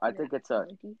counts.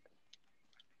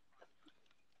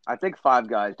 I think Five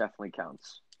Guys definitely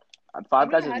counts. Five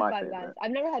I've Guys never is had my Five favorite. Guys.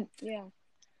 I've never had. Yeah,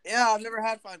 Yeah, I've never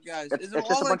had Five Guys. It's Is it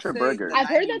just all a bunch of say, burgers. the I've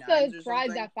heard that 99s the or fries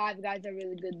something? at Five Guys are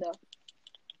really good though.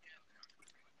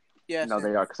 Yeah, No,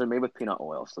 same. they are because they're made with peanut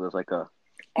oil. So there's like a.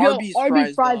 Arby's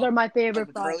Arby's fries though. are my Like favorite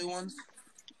the fries. curly ones.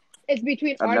 It's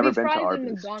between I've never Arby's been to fries and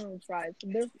Arby's. McDonald's fries.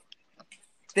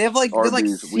 They have like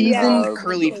Arby's, we seasoned have-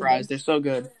 curly fries. They're so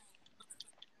good.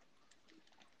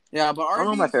 Yeah, but I don't know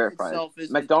Arby's my favorite fries. itself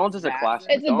is McDonald's is a bad. classic.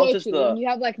 It's a McDonald's is go-to when you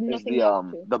have like is nothing the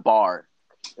else to. the bar.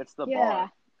 It's the Yeah.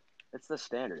 bar. It's the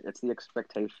standard. It's the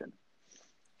expectation.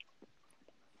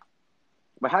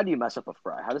 But how do you mess up a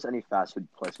fry? How does any fast food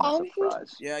place mess Honestly, up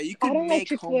fries? Yeah, you I could don't like make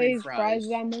Chick-fil-A's homemade fries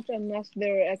that much unless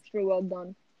they're extra well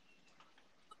done.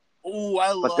 Oh,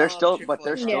 I love. But they're still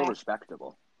Chick-fil-A Yeah. fries.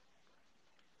 respectable.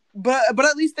 But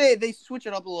at least they switch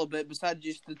it up a little bit besides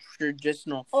just the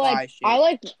traditional fry Like shape. I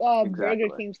like Exactly. Burger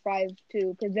King's fries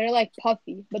too because they're like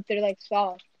puffy, but they're like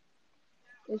soft.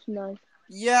 It's nice.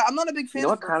 Yeah, I'm not a big fan You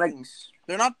know of what Burger kinda- Kings.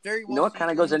 They're not very well. You know what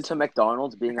kind of goes seasoned. into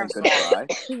McDonald's being a They're good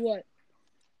kinda fry? What?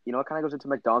 You know what kind of goes into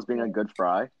McDonald's being a good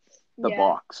fry? The Yeah.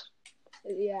 box.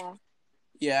 Yeah,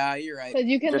 Yeah, you're right. because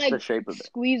you can Just the like shape of it.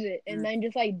 squeeze it and Mm. then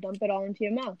just like dump it all into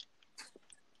your mouth.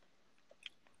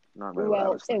 Not really what I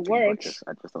Well, was it thinking. But works.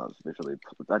 I just thought it was visually.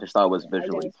 I just thought it was Yeah, I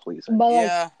visually guess. pleasing. But like,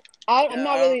 Yeah. I'm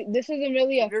not Yeah. really. This isn't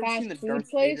really a Have you ever seen fast the food Darth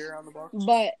place. Vader on the box?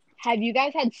 But have you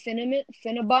guys had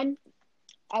Cinnabon?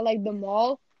 I like the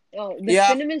mall. Oh, the Yeah.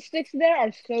 cinnamon sticks there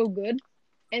are so good,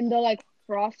 and the like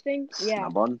frosting. Yeah,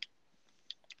 Cinnabon.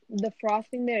 the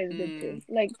frosting there is good too.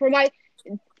 Like for my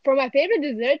favorite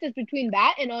dessert, it's between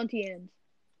that and Auntie Anne's.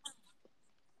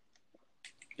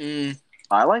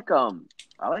 I like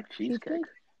cheesecake. Cheesecake?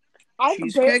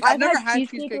 Cheesecake? I've I've never had had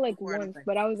cheesecake cheesecake like before, I don't once, think.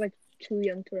 but I was like too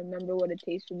young to remember what it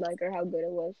tasted like or how good it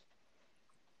was.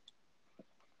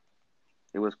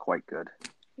 It was quite good.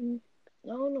 I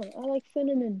don't know. I like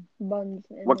cinnamon buns.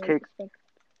 And What like, cake? stuff.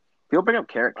 People bring up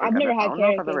carrot cake. I've never had I don't know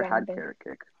if carrot I've ever cake, I had don't think. carrot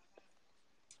cake.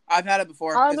 I've had it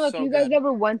before. I don't know It's if so you guys good.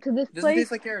 ever went to this Doesn't place.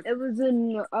 taste like carrot. It was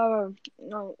in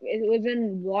no, it was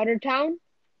in Watertown,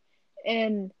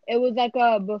 and it was like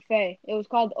a buffet. It was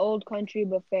called Old Country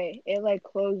Buffet. It like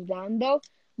closed down though,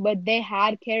 but they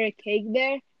had carrot cake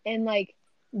there, and like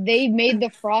they made the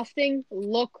frosting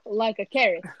look like a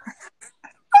carrot.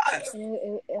 And I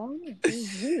don't know, it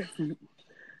was weird. Do you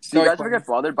Sorry, guys ever Courtney. get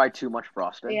bothered by too much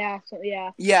frosting? Yeah, so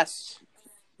yeah, Yes.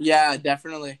 Yeah,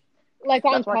 definitely. like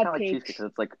on That's why I kind of like cheesecake cupcakes. because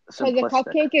it's like Because the simplistic.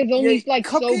 cupcake is only Yeah, like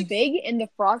so cupcakes- big, and the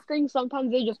frosting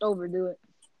sometimes they just overdo it.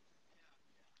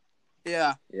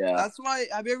 Yeah. Yeah. That's why.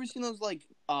 Have you ever seen those like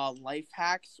life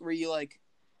hacks where you like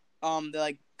they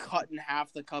like cut in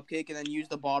half the cupcake and then use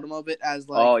the bottom of it as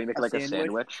like Oh, you make it like a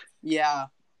sandwich. Yeah.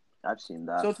 I've seen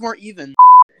that. So it's more even.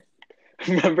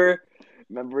 remember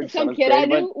in Some 7th kid I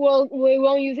grade knew, we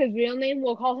won't use his real name.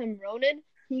 We'll call him Ronan.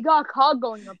 He got caught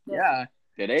going up there. Yeah.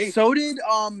 Did he? So did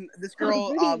this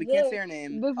girl. We can't Yeah. say her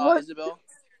name. This what- Isabel.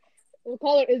 We'll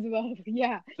call her Isabel.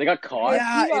 Yeah. They got caught?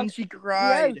 Yeah, she and got- she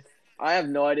cried. I have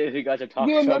no idea who you guys are Do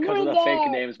talking you about because of remember the fake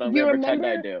the- names, but I'm do you going to pretend I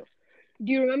remember- do.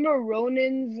 Do you remember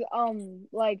Ronan's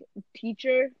like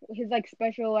teacher, his like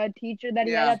special ed teacher that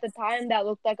he had Yeah. at the time that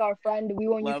looked like our friend? We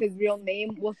won't Lev. use his real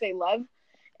name. We'll say Lev.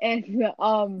 And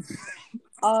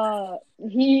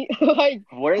he like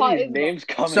Where caught are these Isabel. names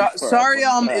coming So, from? sorry,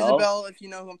 What the hell? Isabel, if you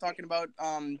know who I'm talking about.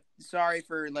 Sorry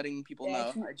for letting people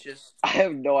Yeah, know. I just. I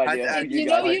have no idea I- who if you you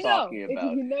guys know, are you know. talking If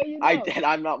about. you know, you know. I did.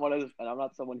 I'm not one of those, and I'm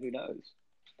not someone who knows.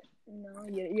 No,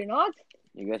 you're not.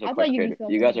 You guys I are thought quite you'd be creative.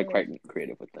 someone You guys who are quite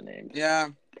creative with the names. Yeah,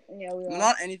 Yeah, we are.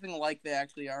 not anything like they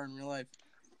actually are in real life.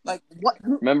 Like what?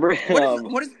 Remember?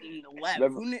 What is Lev?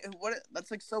 remember- What?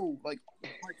 That's like so like.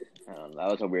 that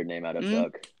was a weird name out of Hmm?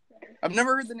 Doug. I've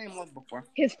never heard the name Lev before.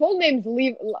 His full name's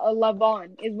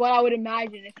Levon, is what I would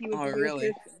imagine if he was Oh, a real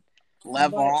really? person.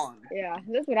 Levon. Yeah,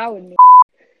 that's what I would mean.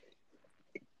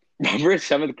 Remember in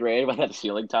 7th grade when that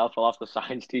ceiling tile fell off the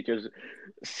science teacher's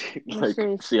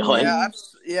Mr. ceiling? Yeah,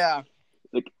 yeah.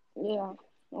 Yeah,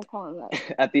 I'll call him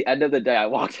that. At the end of the day, I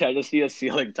walked out to see a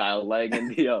ceiling tile laying in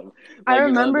the I laying in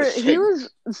remember the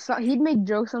sink. he'd make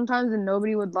jokes sometimes and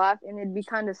nobody would laugh, and it'd be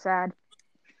kind of sad.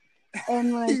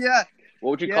 And like, Yeah.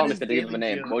 What would you Yeah, call him his if they give him a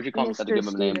daily name? joke. What would you call him if they give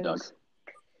him a name, Doug? Stevens.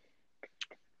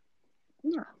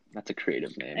 Yeah. That's a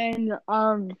creative name.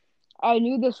 And I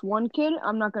knew this one kid.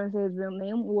 I'm not gonna say his real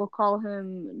name. We'll call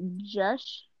him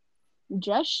Jesh. And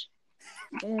Jesh.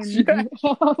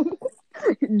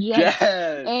 Yes.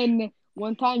 And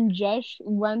one time Jesh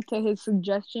went to his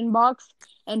suggestion box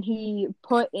and he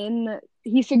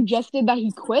suggested that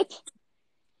he quit.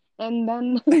 And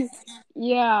then,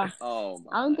 yeah, Oh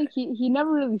my. I don't think he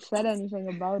never really said anything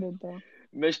about it though.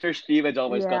 Mr. Stevens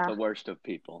always got Yeah. the worst of A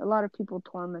people. lot of people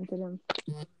tormented him.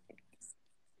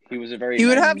 He was a very He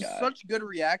would nice have guy. such good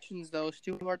reactions though. It's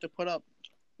too hard to put up.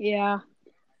 Yeah.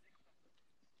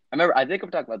 I think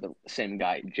I'm talking about the same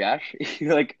guy, Josh.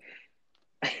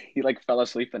 He fell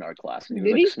asleep in our class and he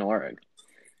was Did he? snoring.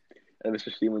 And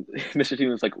Mr. Stevens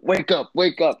was like, wake up.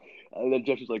 And then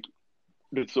Josh was like,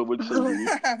 Did someone say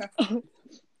you?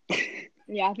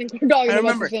 Yeah, I think we're talking I about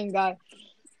remember. the same guy.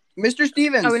 Mr.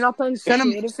 Stevens Are we not playing sent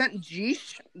creative?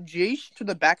 Jeesh to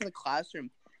the back of the classroom.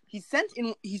 He sat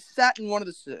in one of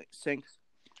the sinks,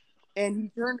 and he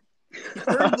turned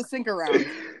the sink around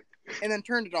and then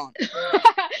turned it on.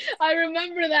 I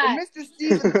remember And that. Mr.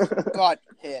 Stevens got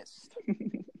pissed.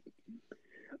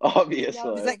 Obviously. That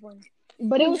was He's like, so funny.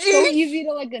 But it was so "Jeesh!" easy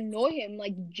to like annoy him.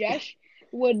 Like Jesh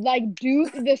would like do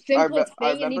the simplest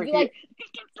I thing, and he'd remember be like,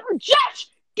 "Jesh,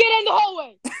 get in the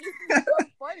hallway." It's so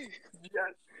funny.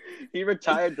 He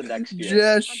retired the next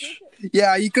year. Jesh.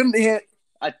 Yeah, you couldn't hit.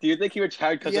 Do you think he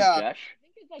retired because Yeah. of Jesh? I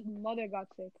think his like mother got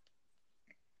sick.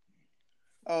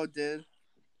 Oh, did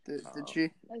she? I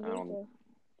think don't-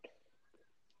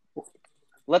 so.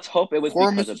 Let's hope it was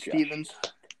Poor because Mr. of Jesh. Stevens.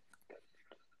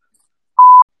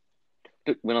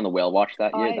 Went on the whale watch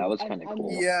that year. I- That was I- kind of I'm-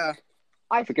 cool. Yeah,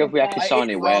 I forget if we skipped actually I saw ate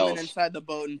any ramen whales. inside the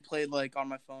boat and played like on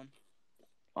my phone.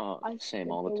 I Same skipped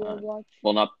all the World time. Watch.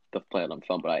 Well, not the play it on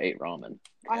phone, but I ate ramen.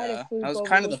 I had Yeah, a sleepover that was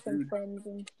kind of with the some food. friends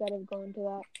instead of going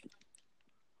to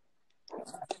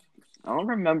I don't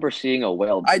remember seeing a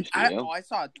whale. I Bruce, do you? I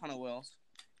saw a ton of whales.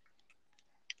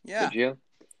 Yeah, Did you?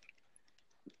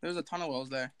 there was a ton of whales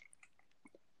there.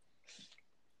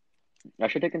 I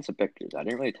should have taken some pictures. I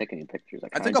didn't really take any pictures.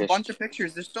 I took a bunch of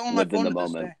pictures. They're still on my lived in phone the to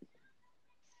this moment.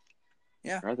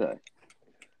 day. Are they?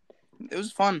 It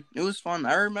was fun. It was fun.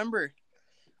 I remember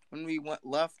when we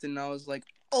left, and I was like,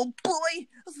 "Oh boy,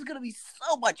 this is gonna be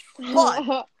so much fun."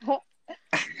 that.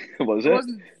 Was It it?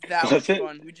 wasn't that Was much it?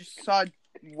 fun. We just saw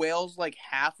whales, like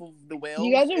half of the whales. Do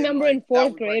you guys and, remember like, in that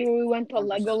fourth was, grade like, when we went to 1%.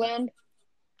 Legoland?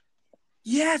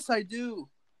 Yes, I do.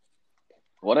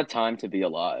 What a time to be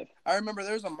alive! I remember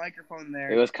there was a microphone there.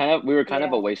 It was we were kind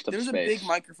of Yeah. a waste of There was space. a big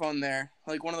microphone there,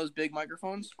 like one of those big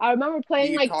microphones. I remember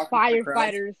playing You like talk with the crowd?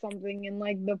 firefighter or something in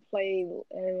like the play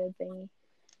area thing.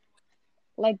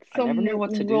 Like I never some knew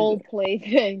what to do role there. play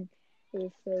thing. It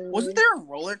was so Wasn't weird. there a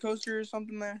roller coaster or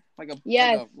something there?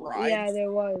 Yes, like a ride? yeah,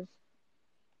 there was.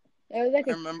 It was like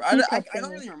I a remember. teacup I don't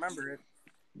thingy. really remember it.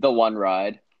 The one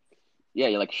ride. Yeah,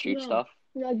 you like shoot No. stuff.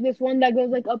 Like this one that goes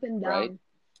like up and down. Right.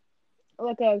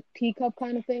 Like a teacup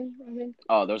kind of thing, I think.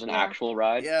 Oh, there's an Yeah. actual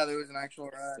ride. Yeah, there was an actual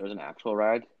ride. There's an actual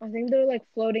ride. I think they were like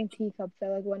floating teacups that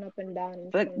like went up and down. And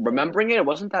I feel like stuff. remembering it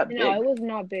wasn't that big. No, it was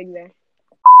not big there.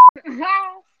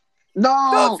 No!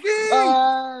 Dubsky!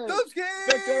 Hey! Dubsky!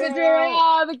 Victory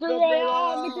Royale! Victory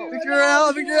Royale! Victory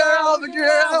Royale! Victory Royale! Victory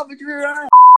Royale! Victory Royale!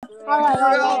 All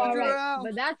Victory right. Royale!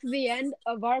 But that's the end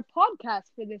of our podcast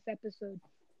for this episode.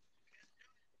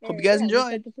 Hope you guys this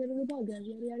enjoyed. episode of the podcast.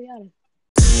 Yada, yada, yada.